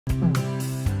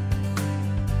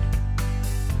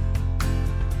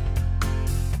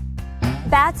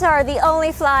Bats are the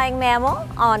only flying mammal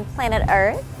on planet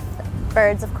Earth.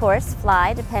 Birds, of course,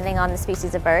 fly depending on the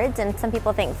species of birds, and some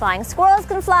people think flying squirrels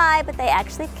can fly, but they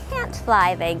actually can't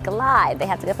fly, they glide. They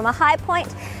have to go from a high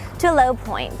point to a low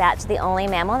point. Bats are the only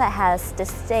mammal that has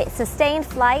sustained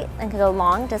flight and can go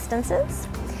long distances.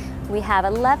 We have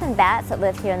 11 bats that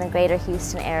live here in the greater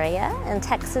Houston area, and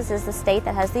Texas is the state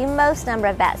that has the most number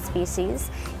of bat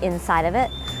species inside of it.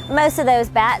 Most of those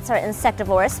bats are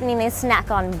insectivorous, meaning they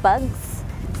snack on bugs.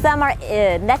 Some are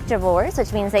nectivores,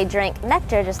 which means they drink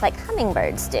nectar just like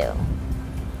hummingbirds do.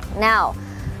 Now,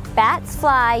 bats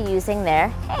fly using their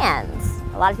hands.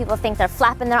 A lot of people think they're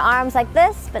flapping their arms like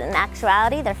this, but in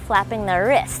actuality, they're flapping their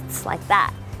wrists like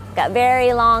that. They've got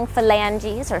very long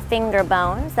phalanges or finger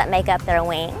bones that make up their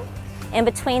wing. In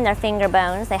between their finger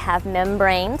bones, they have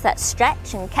membranes that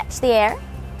stretch and catch the air.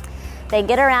 They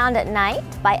get around at night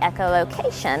by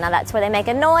echolocation. Now that's where they make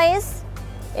a noise.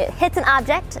 It hits an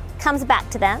object, comes back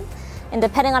to them, and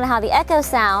depending on how the echo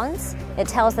sounds, it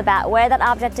tells the bat where that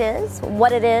object is,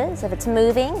 what it is, if it's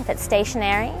moving, if it's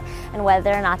stationary, and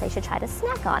whether or not they should try to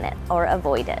snack on it or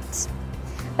avoid it.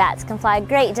 Bats can fly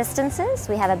great distances.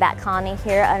 We have a bat colony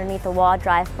here underneath the Wall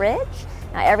Drive Bridge.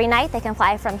 Now every night they can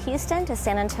fly from Houston to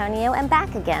San Antonio and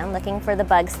back again looking for the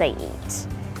bugs they eat.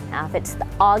 Now if it's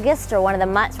August or one of the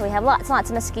months where we have lots and lots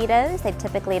of mosquitoes, they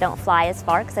typically don't fly as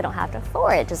far because they don't have to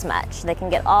forage as much. They can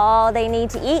get all they need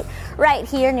to eat right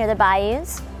here near the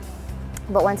bayous.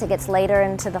 But once it gets later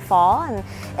into the fall and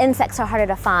insects are harder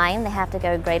to find, they have to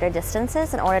go greater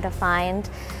distances in order to find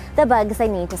the bugs they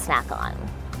need to snack on.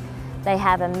 They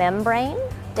have a membrane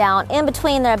down in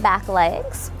between their back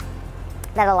legs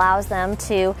that allows them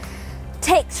to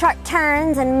take sharp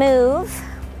turns and move.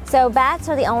 So bats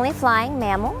are the only flying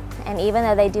mammal, and even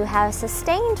though they do have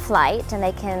sustained flight and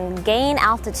they can gain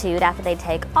altitude after they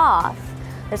take off,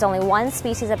 there's only one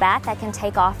species of bat that can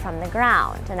take off from the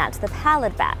ground, and that's the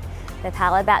pallid bat. The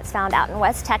pallid bat's found out in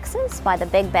West Texas by the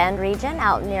Big Bend region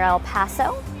out near El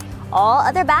Paso. All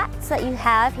other bats that you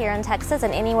have here in Texas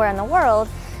and anywhere in the world,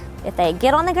 if they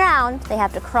get on the ground, they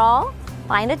have to crawl,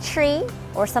 find a tree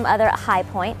or some other high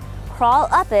point, crawl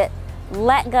up it,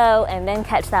 let go, and then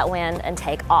catch that wind and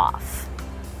take off.